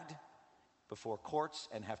dragged before courts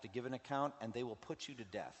and have to give an account, and they will put you to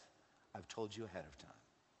death. I've told you ahead of time.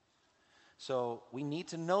 So we need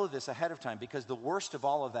to know this ahead of time because the worst of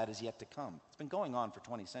all of that is yet to come. It's been going on for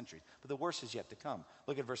 20 centuries, but the worst is yet to come.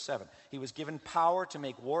 Look at verse 7. He was given power to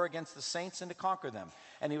make war against the saints and to conquer them.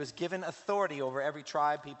 And he was given authority over every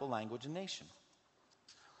tribe, people, language, and nation.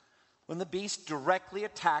 When the beast directly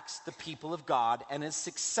attacks the people of God and is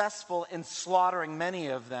successful in slaughtering many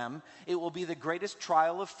of them, it will be the greatest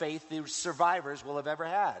trial of faith the survivors will have ever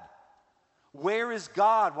had. Where is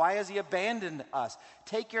God? Why has he abandoned us?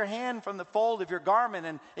 Take your hand from the fold of your garment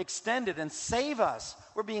and extend it and save us.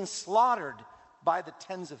 We're being slaughtered by the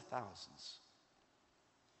tens of thousands.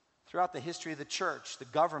 Throughout the history of the church, the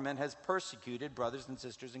government has persecuted brothers and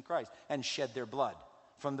sisters in Christ and shed their blood.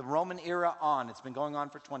 From the Roman era on, it's been going on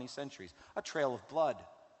for 20 centuries. A trail of blood.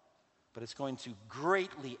 But it's going to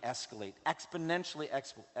greatly escalate, exponentially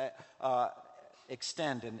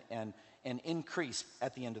extend and increase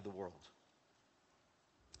at the end of the world.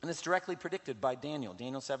 And it's directly predicted by Daniel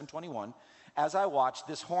 7:21. As I watched,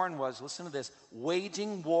 this horn was, listen to this,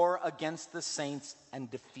 waging war against the saints and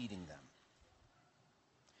defeating them.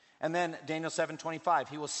 And then Daniel 7:25,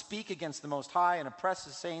 he will speak against the Most High and oppress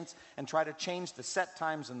the saints and try to change the set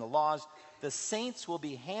times and the laws. The saints will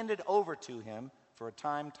be handed over to him for a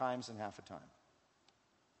time, times, and half a time.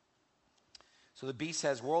 So the beast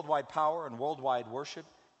has worldwide power and worldwide worship.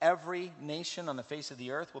 Every nation on the face of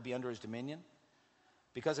the earth will be under his dominion.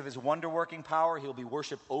 Because of his wonder-working power, he will be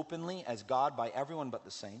worshipped openly as God by everyone but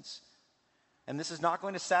the saints. And this is not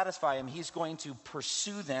going to satisfy him. He's going to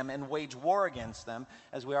pursue them and wage war against them,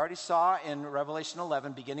 as we already saw in Revelation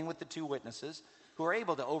 11, beginning with the two witnesses, who are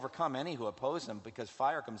able to overcome any who oppose them because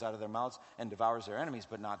fire comes out of their mouths and devours their enemies,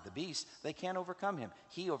 but not the beast. They can't overcome him.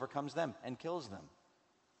 He overcomes them and kills them.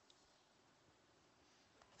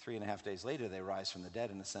 3.5 days later, they rise from the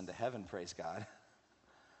dead and ascend to heaven, praise God.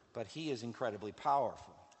 But he is incredibly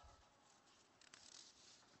powerful.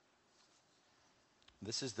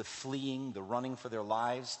 This is the fleeing, the running for their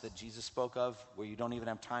lives that Jesus spoke of, where you don't even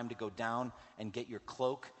have time to go down and get your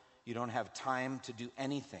cloak. You don't have time to do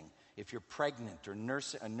anything. If you're pregnant or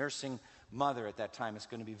a nursing mother at that time, it's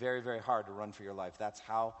going to be very, very hard to run for your life. That's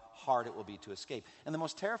how hard it will be to escape. And the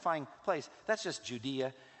most terrifying place, that's just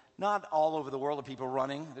Judea. Not all over the world are people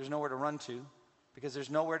running. There's nowhere to run to because there's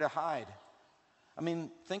nowhere to hide. I mean,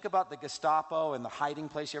 think about the Gestapo and the hiding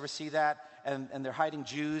place. You ever see that? And they're hiding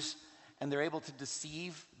Jews, and they're able to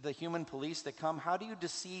deceive the human police that come. How do you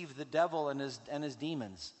deceive the devil and his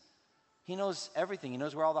demons? He knows everything. He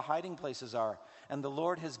knows where all the hiding places are. And the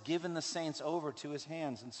Lord has given the saints over to his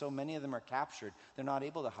hands, and so many of them are captured. They're not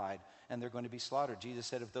able to hide, and they're going to be slaughtered. Jesus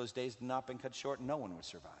said if those days had not been cut short, no one would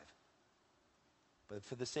survive. But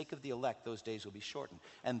for the sake of the elect, those days will be shortened.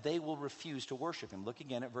 And they will refuse to worship him. Look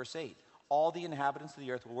again at verse 8. All the inhabitants of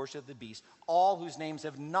the earth will worship the beast, all whose names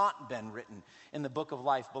have not been written in the book of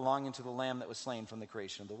life belonging to the Lamb that was slain from the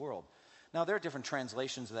creation of the world. Now, there are different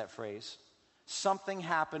translations of that phrase. Something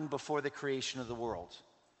happened before the creation of the world.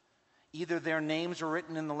 Either their names were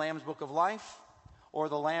written in the Lamb's book of life, or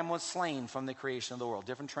the Lamb was slain from the creation of the world.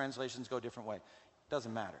 Different translations go a different way.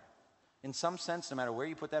 Doesn't matter. In some sense, no matter where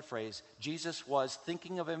you put that phrase, Jesus was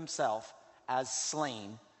thinking of himself as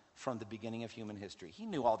slain from the beginning of human history. He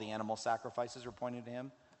knew all the animal sacrifices were pointed to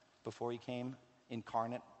him before he came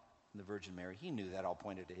incarnate in the Virgin Mary. He knew that all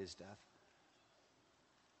pointed to his death.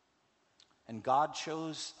 And God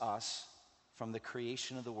chose us from the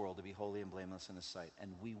creation of the world to be holy and blameless in his sight,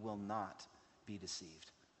 and we will not be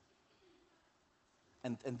deceived.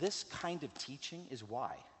 And this kind of teaching is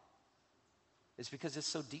why. It's because it's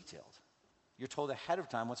so detailed. You're told ahead of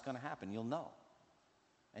time what's going to happen. You'll know.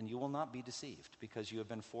 And you will not be deceived because you have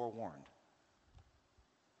been forewarned.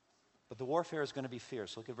 But the warfare is going to be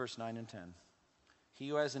fierce. Look at verse 9 and 10. He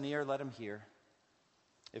who has an ear, let him hear.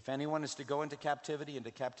 If anyone is to go into captivity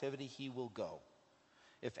he will go.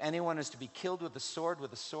 If anyone is to be killed with a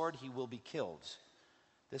sword he will be killed.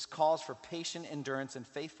 This calls for patient endurance and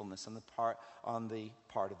faithfulness on the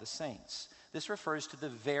part of the saints. This refers to the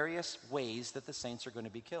various ways that the saints are going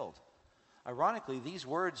to be killed. Ironically, these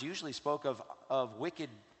words usually spoke of wicked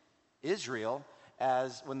Israel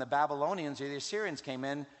as when the Babylonians or the Assyrians came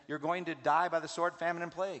in, you're going to die by the sword, famine,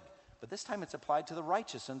 and plague. But this time it's applied to the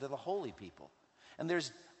righteous and to the holy people. And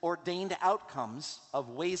there's ordained outcomes of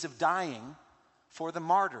ways of dying for the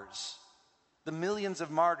martyrs, the millions of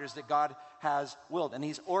martyrs that God has willed. And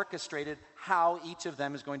he's orchestrated how each of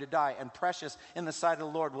them is going to die. And precious in the sight of the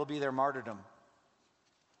Lord will be their martyrdom.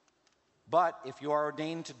 But if you are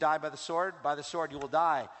ordained to die by the sword you will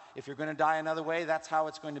die. If you're going to die another way, that's how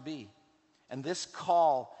it's going to be. And this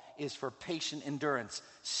call is for patient endurance.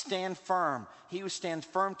 Stand firm. He who stands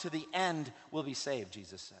firm to the end will be saved,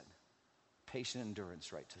 Jesus said. Patient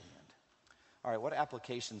endurance right to the end. All right, what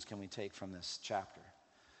applications can we take from this chapter?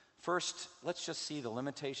 First, let's just see the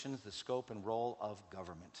limitations, the scope, and role of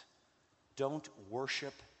government. Don't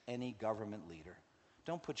worship any government leader.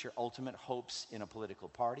 Don't put your ultimate hopes in a political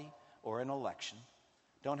party or an election.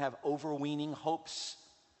 Don't have overweening hopes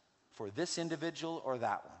for this individual or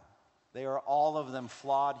that one. They are all of them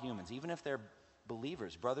flawed humans. Even if they're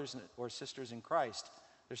believers, brothers or sisters in Christ,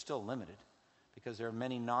 they're still limited because there are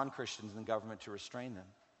many non-Christians in the government to restrain them.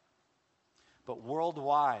 But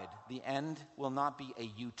worldwide, the end will not be a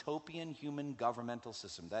utopian human governmental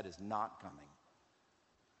system. That is not coming.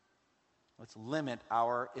 Let's limit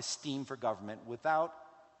our esteem for government without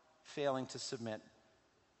failing to submit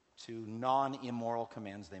to non-immoral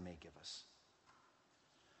commands they may give us.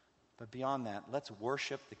 But beyond that, let's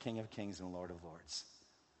worship the King of Kings and Lord of Lords.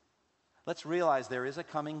 Let's realize there is a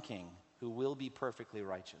coming king who will be perfectly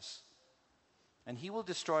righteous. And he will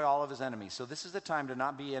destroy all of his enemies. So this is the time to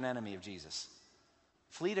not be an enemy of Jesus.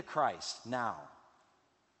 Flee to Christ now.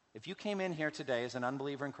 If you came in here today as an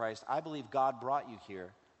unbeliever in Christ, I believe God brought you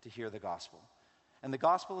here to hear the gospel. And the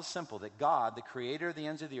gospel is simple, that God, the creator of the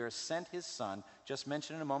ends of the earth, sent his son, just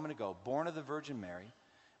mentioned a moment ago, born of the Virgin Mary,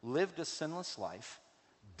 lived a sinless life,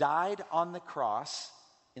 died on the cross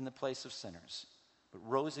in the place of sinners, but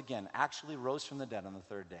rose again, actually rose from the dead on the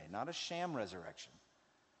third day. Not a sham resurrection,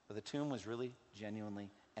 but the tomb was really genuinely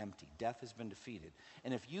empty. Death has been defeated.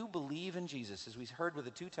 And if you believe in Jesus, as we heard with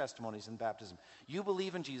the two testimonies in baptism, you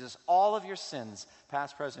believe in Jesus, all of your sins,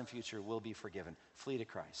 past, present, future, will be forgiven. Flee to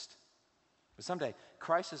Christ. But someday,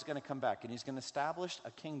 Christ is going to come back, and he's going to establish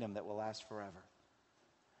a kingdom that will last forever.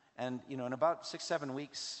 And, in about 6-7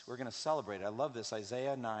 weeks, we're going to celebrate. I love this,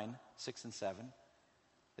 Isaiah 9, 6 and 7.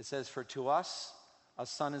 It says, "For to us a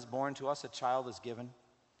son is born, to us a child is given,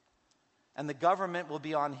 and the government will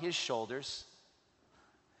be on his shoulders.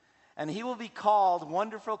 And he will be called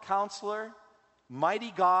Wonderful Counselor,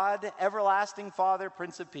 Mighty God, Everlasting Father,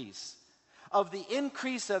 Prince of Peace. Of the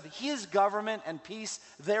increase of his government and peace,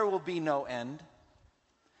 there will be no end.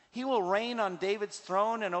 He will reign on David's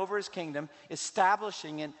throne and over his kingdom,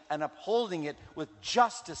 establishing it and upholding it with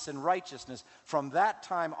justice and righteousness from that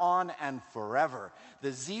time on and forever.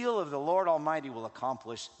 The zeal of the Lord Almighty will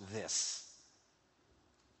accomplish this."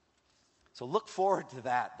 So look forward to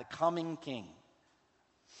that, the coming king.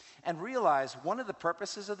 And realize one of the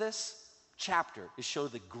purposes of this chapter is show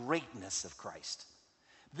the greatness of Christ.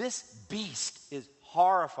 This beast is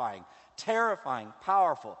horrifying, terrifying,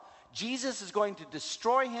 powerful. Jesus is going to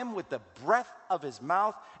destroy him with the breath of his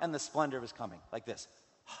mouth and the splendor of his coming. Like this.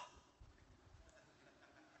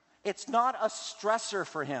 It's not a stressor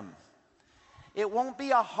for him. It won't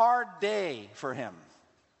be a hard day for him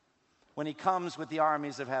when he comes with the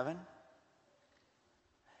armies of heaven.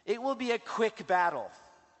 It will be a quick battle.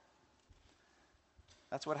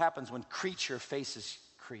 That's what happens when creature faces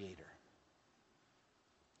creator.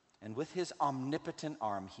 And with his omnipotent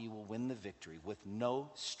arm, he will win the victory with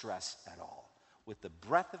no stress at all. With the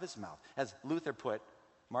breath of his mouth. As Luther put,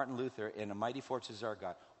 Martin Luther, in A Mighty Fortress is Our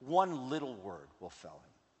God, one little word will fell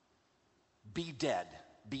him. Be dead,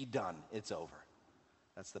 be done, it's over.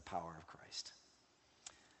 That's the power of Christ.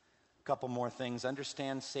 A couple more things.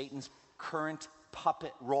 Understand Satan's current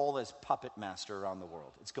puppet role as puppet master around the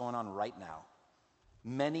world. It's going on right now.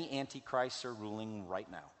 Many antichrists are ruling right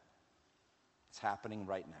now. It's happening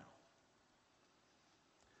right now.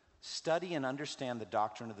 Study and understand the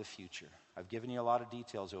doctrine of the future. I've given you a lot of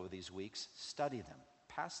details over these weeks. Study them.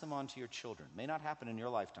 Pass them on to your children. May not happen in your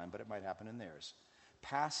lifetime, but it might happen in theirs.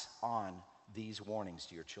 Pass on these warnings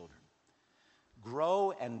to your children.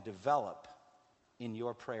 Grow and develop in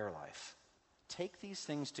your prayer life. Take these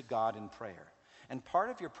things to God in prayer. And part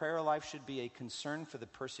of your prayer life should be a concern for the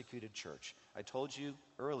persecuted church. I told you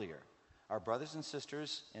earlier, our brothers and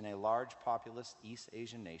sisters in a large populous East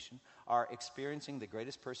Asian nation are experiencing the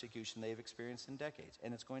greatest persecution they've experienced in decades,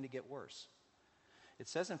 and it's going to get worse. It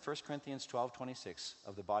says in 1 Corinthians 12:26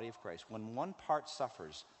 of the body of Christ, when one part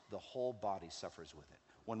suffers, the whole body suffers with it.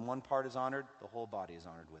 When one part is honored, the whole body is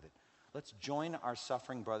honored with it. Let's join our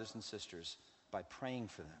suffering brothers and sisters by praying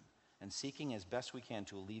for them and seeking as best we can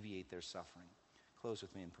to alleviate their suffering. Close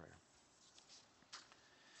with me in prayer.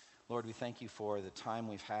 Lord, we thank you for the time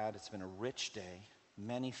we've had. It's been a rich day,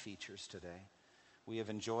 many features today. We have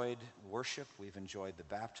enjoyed worship. We've enjoyed the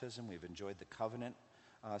baptism. We've enjoyed the covenant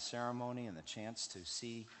ceremony and the chance to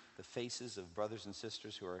see the faces of brothers and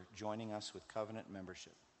sisters who are joining us with covenant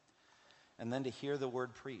membership. And then to hear the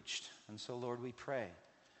word preached. And so, Lord, we pray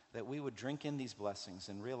that we would drink in these blessings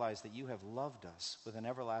and realize that you have loved us with an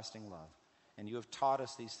everlasting love. And you have taught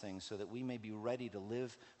us these things so that we may be ready to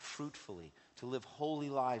live fruitfully, to live holy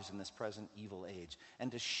lives in this present evil age,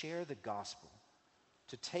 and to share the gospel,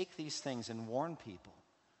 to take these things and warn people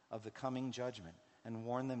of the coming judgment and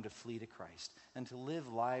warn them to flee to Christ and to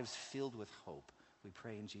live lives filled with hope. We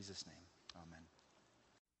pray in Jesus' name.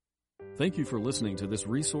 Amen. Thank you for listening to this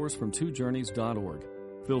resource from twojourneys.org.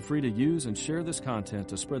 Feel free to use and share this content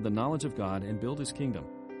to spread the knowledge of God and build His kingdom.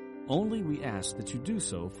 Only we ask that you do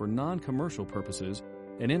so for non-commercial purposes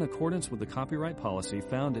and in accordance with the copyright policy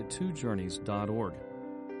found at twojourneys.org.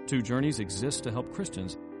 Two Journeys exists to help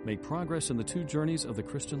Christians make progress in the two journeys of the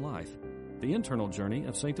Christian life, the internal journey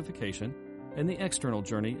of sanctification and the external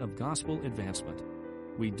journey of gospel advancement.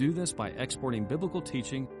 We do this by exporting biblical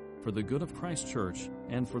teaching for the good of Christ's church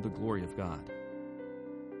and for the glory of God.